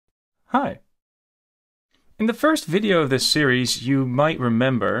Hi. In the first video of this series, you might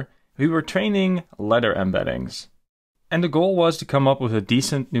remember we were training letter embeddings. And the goal was to come up with a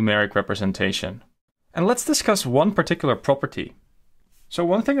decent numeric representation. And let's discuss one particular property. So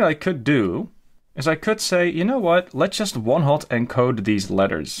one thing that I could do is I could say, you know what, let's just one-hot encode these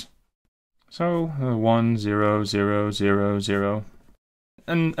letters. So 1, 0, 0, 0, 0.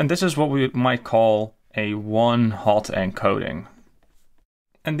 And this is what we might call a one-hot encoding.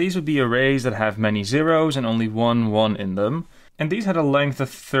 And these would be arrays that have many zeros and only one 1 in them. And these had a length of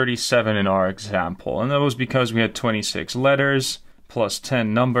 37 in our example. And that was because we had 26 letters, plus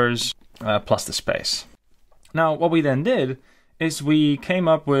 10 numbers, plus the space. Now, what we then did is we came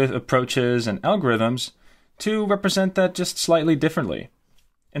up with approaches and algorithms to represent that just slightly differently.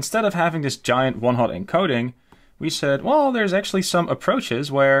 Instead of having this giant one-hot encoding, we said, well, there's actually some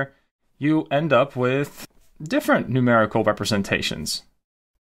approaches where you end up with different numerical representations.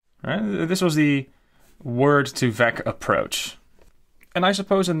 Right? This was the word-to-vec approach. And I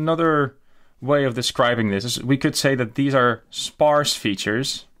suppose another way of describing this is we could say that these are sparse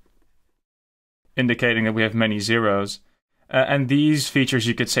features, indicating that we have many zeros. And these features,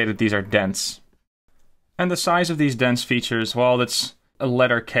 you could say that these are dense. And the size of these dense features, well, that's a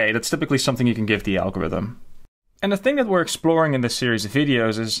letter K. That's typically something you can give the algorithm. And the thing that we're exploring in this series of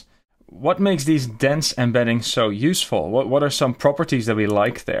videos is what makes these dense embeddings so useful? What are some properties that we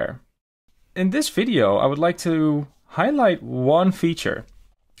like there? In this video, I would like to highlight one feature.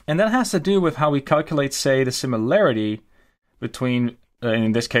 And that has to do with how we calculate, say, the similarity between,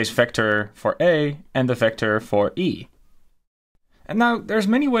 in this case, vector for A and the vector for E. And now, there's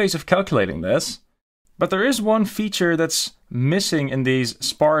many ways of calculating this, but there is one feature that's missing in these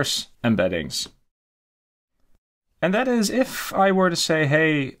sparse embeddings. And that is if I were to say,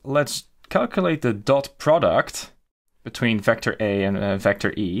 hey, let's calculate the dot product between vector A and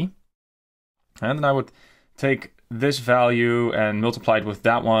vector E. And then I would take this value and multiply it with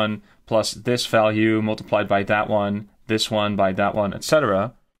that one, plus this value multiplied by that one, this one by that one,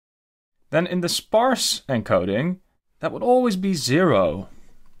 etc. Then in the sparse encoding, that would always be 0.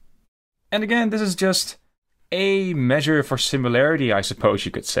 And again, this is just a measure for similarity, I suppose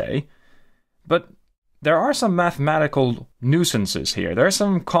you could say. But there are some mathematical nuisances here. There are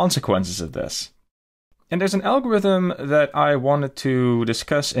some consequences of this. And there's an algorithm that I wanted to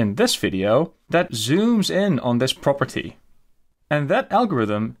discuss in this video that zooms in on this property. And that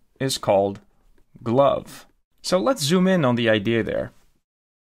algorithm is called GloVe. So let's zoom in on the idea there.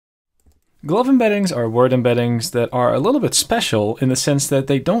 GloVe embeddings are word embeddings that are a little bit special in the sense that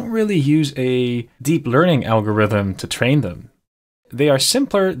they don't really use a deep learning algorithm to train them. They are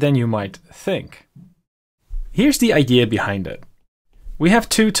simpler than you might think. Here's the idea behind it. We have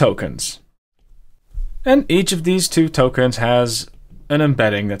two tokens. And each of these two tokens has an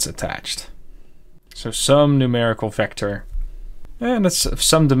embedding that's attached. So some numerical vector. And it's of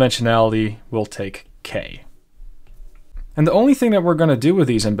some dimensionality, we'll take k. And the only thing that we're going to do with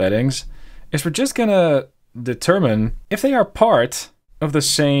these embeddings is we're just going to determine if they are part of the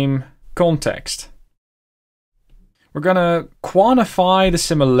same context. We're going to quantify the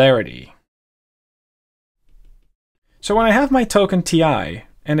similarity. So when I have my token ti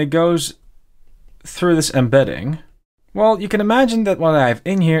and it goes through this embedding, well, you can imagine that what I have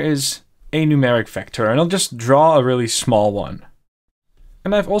in here is a numeric vector, and I'll just draw a really small one.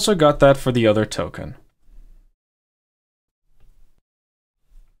 And I've also got that for the other token.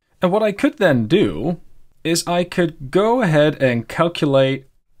 And what I could then do is I could go ahead and calculate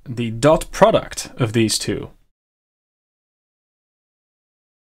the dot product of these two.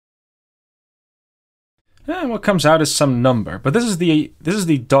 And what comes out is some number, but this is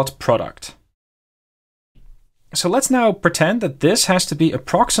the dot product. So let's now pretend that this has to be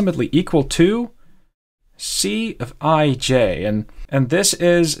approximately equal to C of ij, and this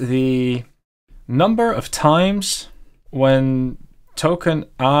is the number of times when token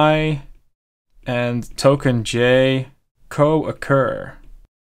I and token j co-occur.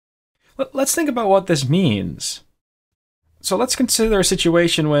 Let's think about what this means. So let's consider a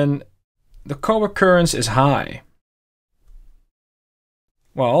situation when the co-occurrence is high.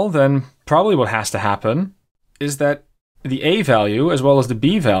 Well, then probably what has to happen is that the A value as well as the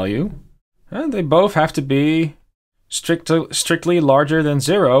B value, they both have to be strictly larger than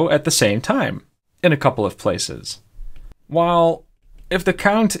 0 at the same time in a couple of places. While if the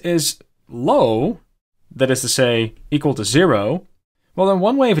count is low, that is to say equal to 0, well then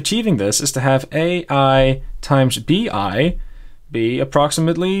one way of achieving this is to have AI times BI be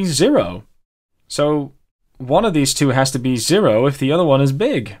approximately 0. So one of these two has to be 0 if the other one is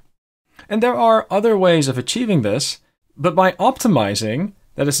big. And there are other ways of achieving this, but by optimizing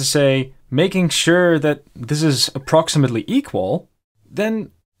that is to say, making sure that this is approximately equal,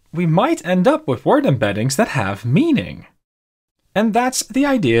 then we might end up with word embeddings that have meaning. And that's the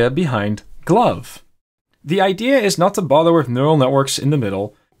idea behind GloVe. The idea is not to bother with neural networks in the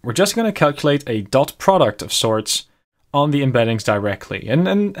middle. We're just going to calculate a dot product of sorts on the embeddings directly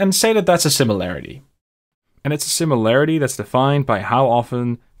and say that that's a similarity. And it's a similarity that's defined by how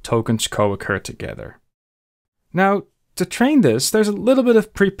often tokens co-occur together. Now, to train this, there's a little bit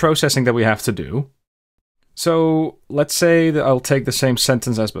of pre-processing that we have to do. So let's say that I'll take the same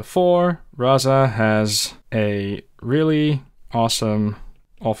sentence as before. Rasa has a really awesome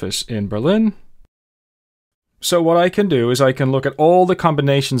office in Berlin. So what I can do is I can look at all the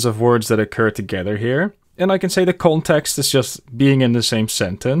combinations of words that occur together here. And I can say the context is just being in the same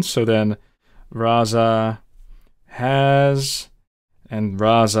sentence. So then Rasa has and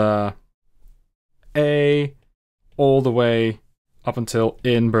Rasa a all the way up until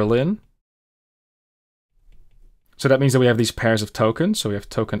in Berlin. So that means that we have these pairs of tokens. So we have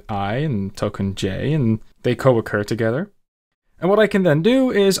token I and token J, and they co-occur together. And what I can then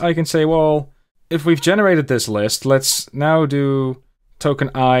do is I can say, well, if we've generated this list, let's now do token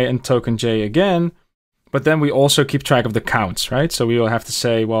I and token J again. But then we also keep track of the counts, right? So we will have to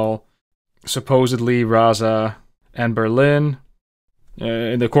say, well, supposedly Rasa and Berlin,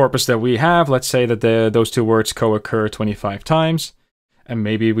 in the corpus that we have, let's say that those two words co-occur 25 times. And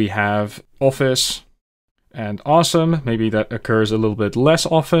maybe we have office and awesome. Maybe that occurs a little bit less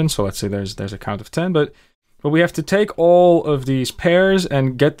often. So let's say there's a count of 10. But we have to take all of these pairs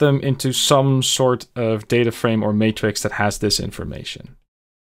and get them into some sort of data frame or matrix that has this information.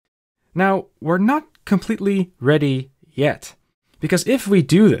 Now, we're not completely ready yet. Because if we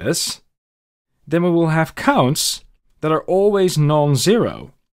do this, then we will have counts that are always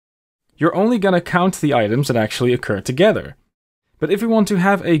non-zero. You're only going to count the items that actually occur together. But if we want to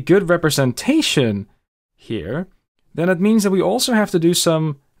have a good representation here, then it means that we also have to do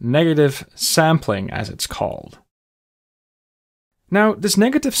some negative sampling, as it's called. Now, this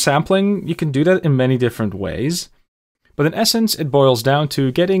negative sampling, you can do that in many different ways. But in essence, it boils down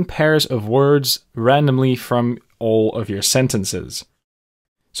to getting pairs of words randomly from all of your sentences.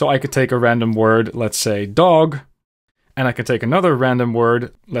 So I could take a random word, let's say dog, and I could take another random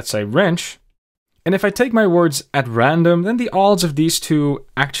word, let's say wrench. And if I take my words at random, then the odds of these two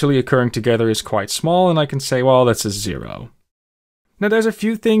actually occurring together is quite small, and I can say, well, that's a 0. Now, there's a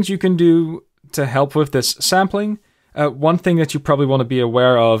few things you can do to help with this sampling. One thing that you probably want to be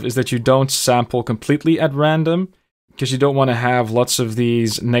aware of is that you don't sample completely at random, because you don't want to have lots of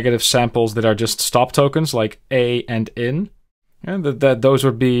these negative samples that are just stop tokens, like a and in. And that those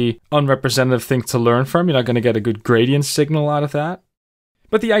would be unrepresentative things to learn from. You're not going to get a good gradient signal out of that.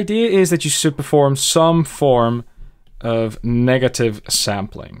 But the idea is that you should perform some form of negative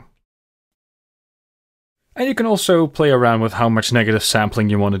sampling. And you can also play around with how much negative sampling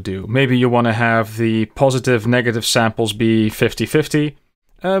you want to do. Maybe you want to have the positive negative samples be 50-50.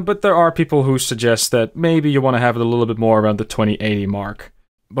 But there are people who suggest that maybe you want to have it a little bit more around the 20-80 mark.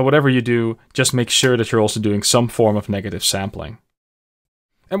 But whatever you do, just make sure that you're also doing some form of negative sampling.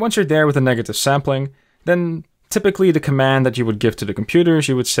 And once you're there with the negative sampling, then typically the command that you would give to the computers,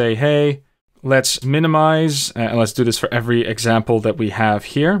 you would say, hey, let's minimize, and let's do this for every example that we have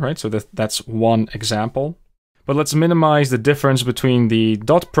here, right? So that's one example. But let's minimize the difference between the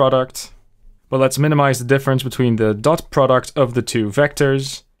dot product. But let's minimize the difference between the dot product of the two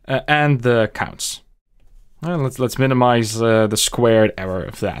vectors and the counts. Let's minimize the squared error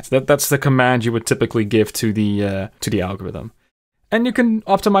of that. That's the command you would typically give to the algorithm. And you can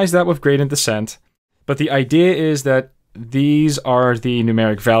optimize that with gradient descent. But the idea is that these are the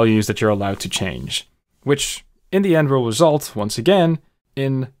numeric values that you're allowed to change, which in the end will result, once again,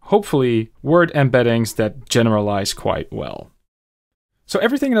 in hopefully word embeddings that generalize quite well. So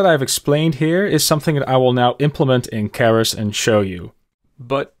everything that I've explained here is something that I will now implement in Keras and show you.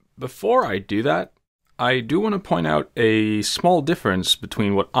 But before I do that, I do want to point out a small difference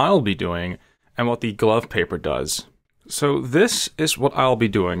between what I'll be doing and what the GloVe paper does. So this is what I'll be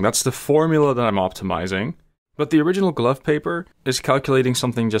doing. That's the formula that I'm optimizing. But the original GloVe paper is calculating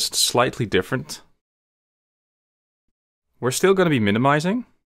something just slightly different. We're still going to be minimizing,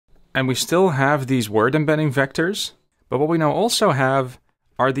 and we still have these word embedding vectors, but what we now also have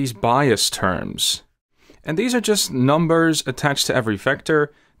are these bias terms. And these are just numbers attached to every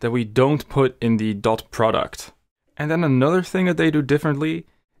vector that we don't put in the dot product. And then another thing that they do differently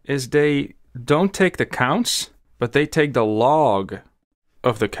is they don't take the counts, but they take the log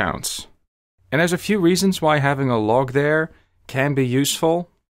of the counts. And there's a few reasons why having a log there can be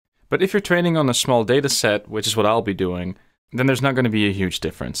useful. But if you're training on a small data set, which is what I'll be doing, then there's not going to be a huge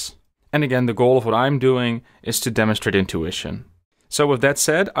difference. And again, the goal of what I'm doing is to demonstrate intuition. So with that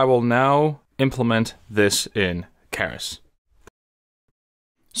said, I will now implement this in Keras.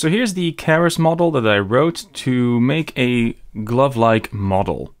 So here's the Keras model that I wrote to make a glove-like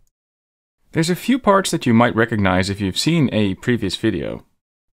model. There's a few parts that you might recognize if you've seen a previous video.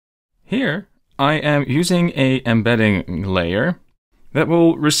 Here, I am using an embedding layer that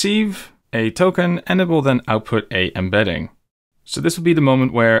will receive a token and it will then output a embedding. So this will be the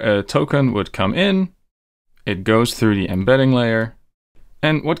moment where a token would come in, it goes through the embedding layer,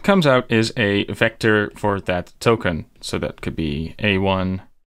 and what comes out is a vector for that token. So that could be A1,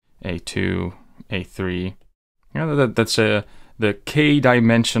 A2, A3. That's the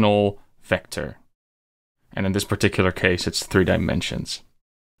k-dimensional vector. And in this particular case, it's 3 dimensions.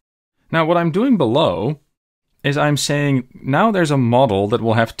 Now what I'm doing below is I'm saying now there's a model that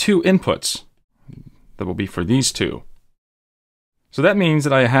will have 2 inputs that will be for these 2. So that means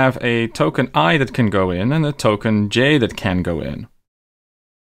that I have a token I that can go in and a token j that can go in.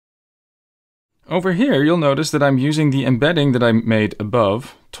 Over here, you'll notice that I'm using the embedding that I made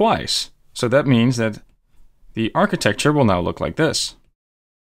above twice. So that means that the architecture will now look like this.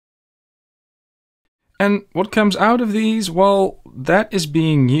 And what comes out of these? Well, that is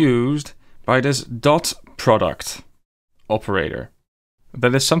being used by this dot product operator.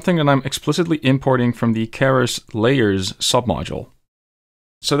 That is something that I'm explicitly importing from the Keras layers submodule.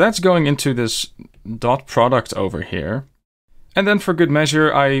 So that's going into this dot product over here. And then for good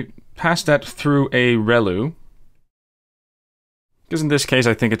measure, I pass that through a relu. Because in this case,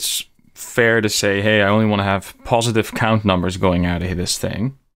 I think it's fair to say, hey, I only want to have positive count numbers going out of this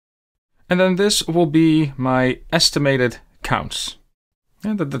thing. And then this will be my estimated counts.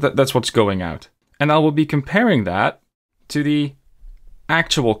 Yeah, that's what's going out. And I will be comparing that to the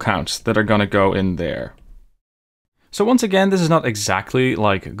actual counts that are going to go in there. So once again, this is not exactly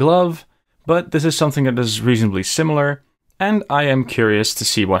like GloVe, but this is something that is reasonably similar, and I am curious to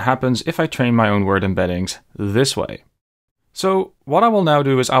see what happens if I train my own word embeddings this way. So what I will now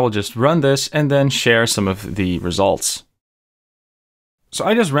do is I will just run this and then share some of the results. So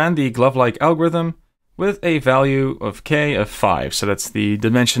I just ran the glove-like algorithm with a value of k of 5, so that's the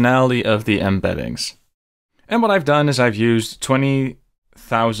dimensionality of the embeddings. And what I've done is I've used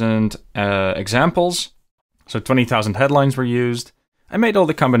 20,000 examples. So 20,000 headlines were used. I made all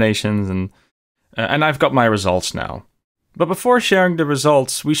the combinations and I've got my results now. But before sharing the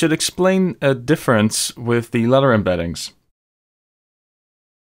results, we should explain a difference with the letter embeddings.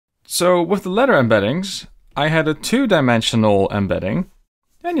 So with the letter embeddings, I had a 2-dimensional embedding.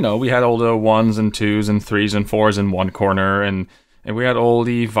 And we had all the 1s and 2s and 3s and 4s in one corner, and we had all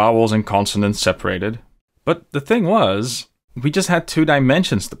the vowels and consonants separated. But the thing was, we just had 2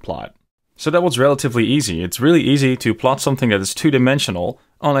 dimensions to plot. So that was relatively easy. It's really easy to plot something that is 2-dimensional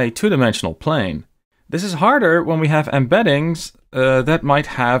on a 2-dimensional plane. This is harder when we have embeddings that might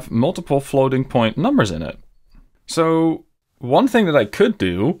have multiple floating point numbers in it. So one thing that I could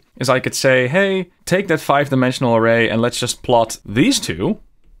do is I could say, hey, take that 5-dimensional array and let's just plot these 2.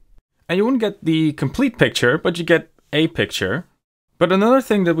 And you wouldn't get the complete picture, but you get a picture. But another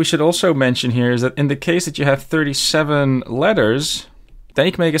thing that we should also mention here is that in the case that you have 37 letters, then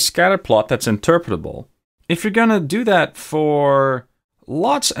you can make a scatter plot that's interpretable. If you're gonna do that for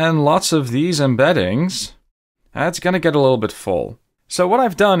lots and lots of these embeddings, that's gonna get a little bit full. So what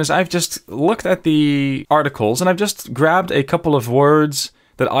I've done is I've just looked at the articles and I've just grabbed a couple of words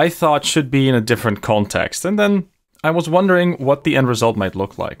that I thought should be in a different context. And then I was wondering what the end result might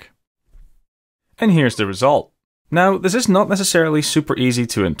look like. And here's the result. Now, this is not necessarily super easy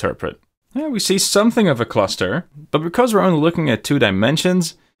to interpret. Yeah, we see something of a cluster, but because we're only looking at 2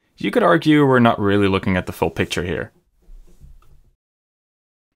 dimensions, you could argue we're not really looking at the full picture here.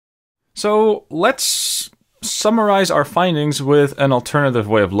 So let's summarize our findings with an alternative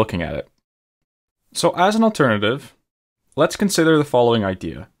way of looking at it. So as an alternative, let's consider the following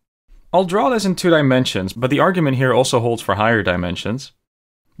idea. I'll draw this in 2 dimensions, but the argument here also holds for higher dimensions.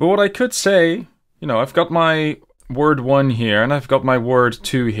 But what I could say, I've got my word 1 here, and I've got my word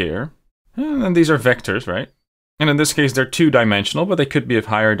 2 here. And these are vectors, right? And in this case, they're 2-dimensional, but they could be of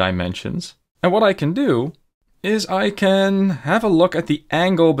higher dimensions. And what I can do is I can have a look at the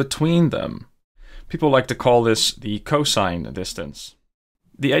angle between them. People like to call this the cosine distance.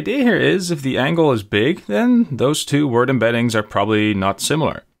 The idea here is if the angle is big, then those 2 word embeddings are probably not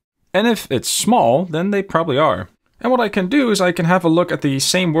similar. And if it's small, then they probably are. And what I can do is I can have a look at the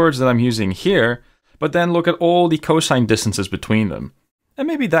same words that I'm using here, but then look at all the cosine distances between them. And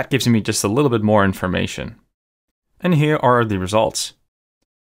maybe that gives me just a little bit more information. And here are the results.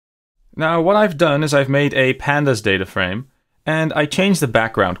 Now what I've done is I've made a pandas data frame and I change the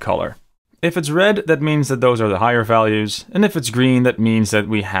background color. If it's red, that means that those are the higher values, and if it's green, that means that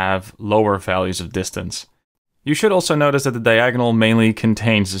we have lower values of distance. You should also notice that the diagonal mainly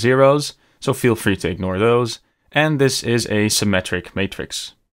contains zeros, so feel free to ignore those, and this is a symmetric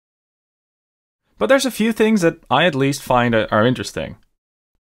matrix. But there's a few things that I at least find are interesting.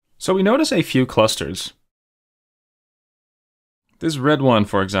 So we notice a few clusters. This red one,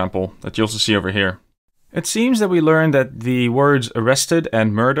 for example, that you also see over here. It seems that we learned that the words arrested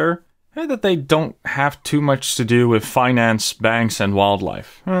and murder, that they don't have too much to do with finance, banks, and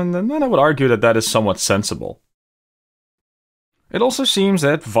wildlife. And then I would argue that that is somewhat sensible. It also seems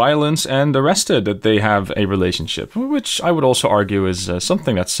that violence and arrested, that they have a relationship, which I would also argue is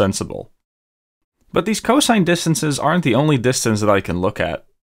something that's sensible. But these cosine distances aren't the only distance that I can look at.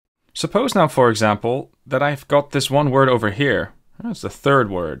 Suppose now, for example, that I've got this one word over here. That's the third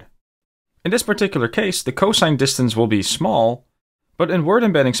word. In this particular case, the cosine distance will be small, but in word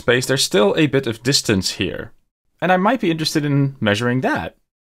embedding space, there's still a bit of distance here. And I might be interested in measuring that.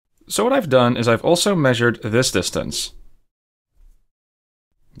 So what I've done is I've also measured this distance.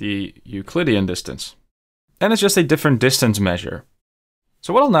 The Euclidean distance. And it's just a different distance measure.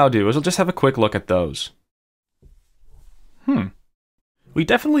 So what I'll now do is I'll just have a quick look at those. We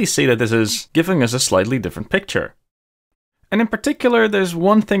definitely see that this is giving us a slightly different picture. And in particular, there's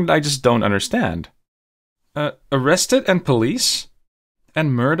one thing that I just don't understand. Arrested and police?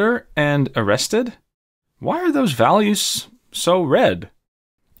 And murder and arrested? Why are those values so red?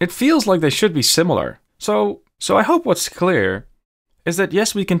 It feels like they should be similar. So I hope what's clear is that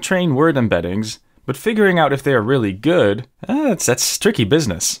yes, we can train word embeddings, but figuring out if they are really good, that's tricky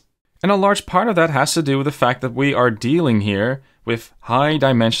business. And a large part of that has to do with the fact that we are dealing here with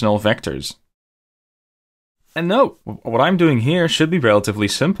high-dimensional vectors. And note, what I'm doing here should be relatively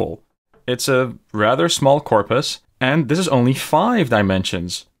simple. It's a rather small corpus, and this is only 5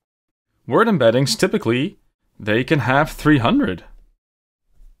 dimensions. Word embeddings, typically, they can have 300.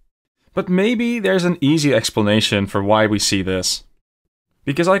 But maybe there's an easy explanation for why we see this.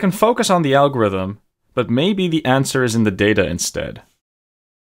 Because I can focus on the algorithm, but maybe the answer is in the data instead.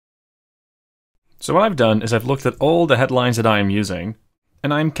 So what I've done is I've looked at all the headlines that I am using,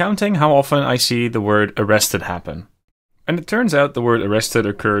 and I'm counting how often I see the word arrested happen. And it turns out the word arrested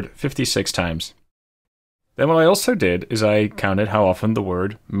occurred 56 times. Then what I also did is I counted how often the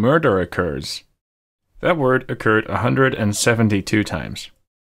word murder occurs. That word occurred 172 times.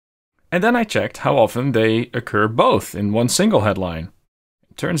 And then I checked how often they occur both in one single headline.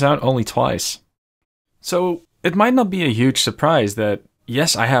 It turns out only twice. So it might not be a huge surprise that,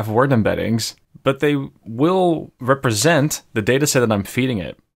 yes, I have word embeddings, but they will represent the dataset that I'm feeding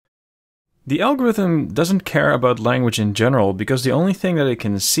it. The algorithm doesn't care about language in general because the only thing that it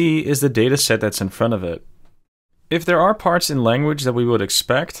can see is the dataset that's in front of it. If there are parts in language that we would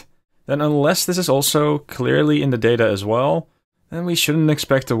expect, then unless this is also clearly in the data as well, then we shouldn't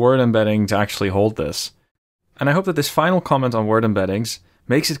expect a word embedding to actually hold this. And I hope that this final comment on word embeddings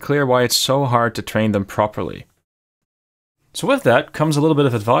makes it clear why it's so hard to train them properly. So with that comes a little bit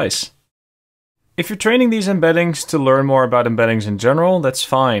of advice. If you're training these embeddings to learn more about embeddings in general, that's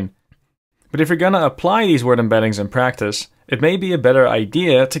fine. But if you're going to apply these word embeddings in practice, it may be a better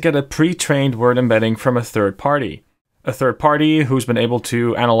idea to get a pre-trained word embedding from a third party. A third party who's been able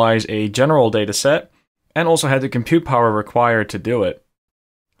to analyze a general dataset and also had the compute power required to do it.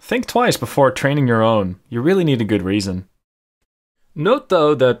 Think twice before training your own. You really need a good reason. Note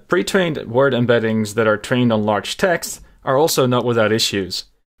though that pre-trained word embeddings that are trained on large text are also not without issues.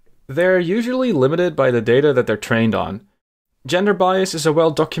 They're usually limited by the data that they're trained on. Gender bias is a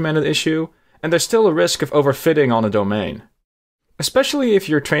well-documented issue, and there's still a risk of overfitting on a domain. Especially if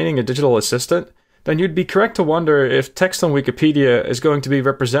you're training a digital assistant, then you'd be correct to wonder if text on Wikipedia is going to be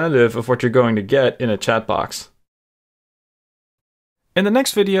representative of what you're going to get in a chat box. In the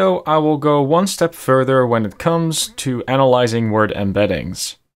next video, I will go one step further when it comes to analyzing word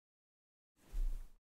embeddings.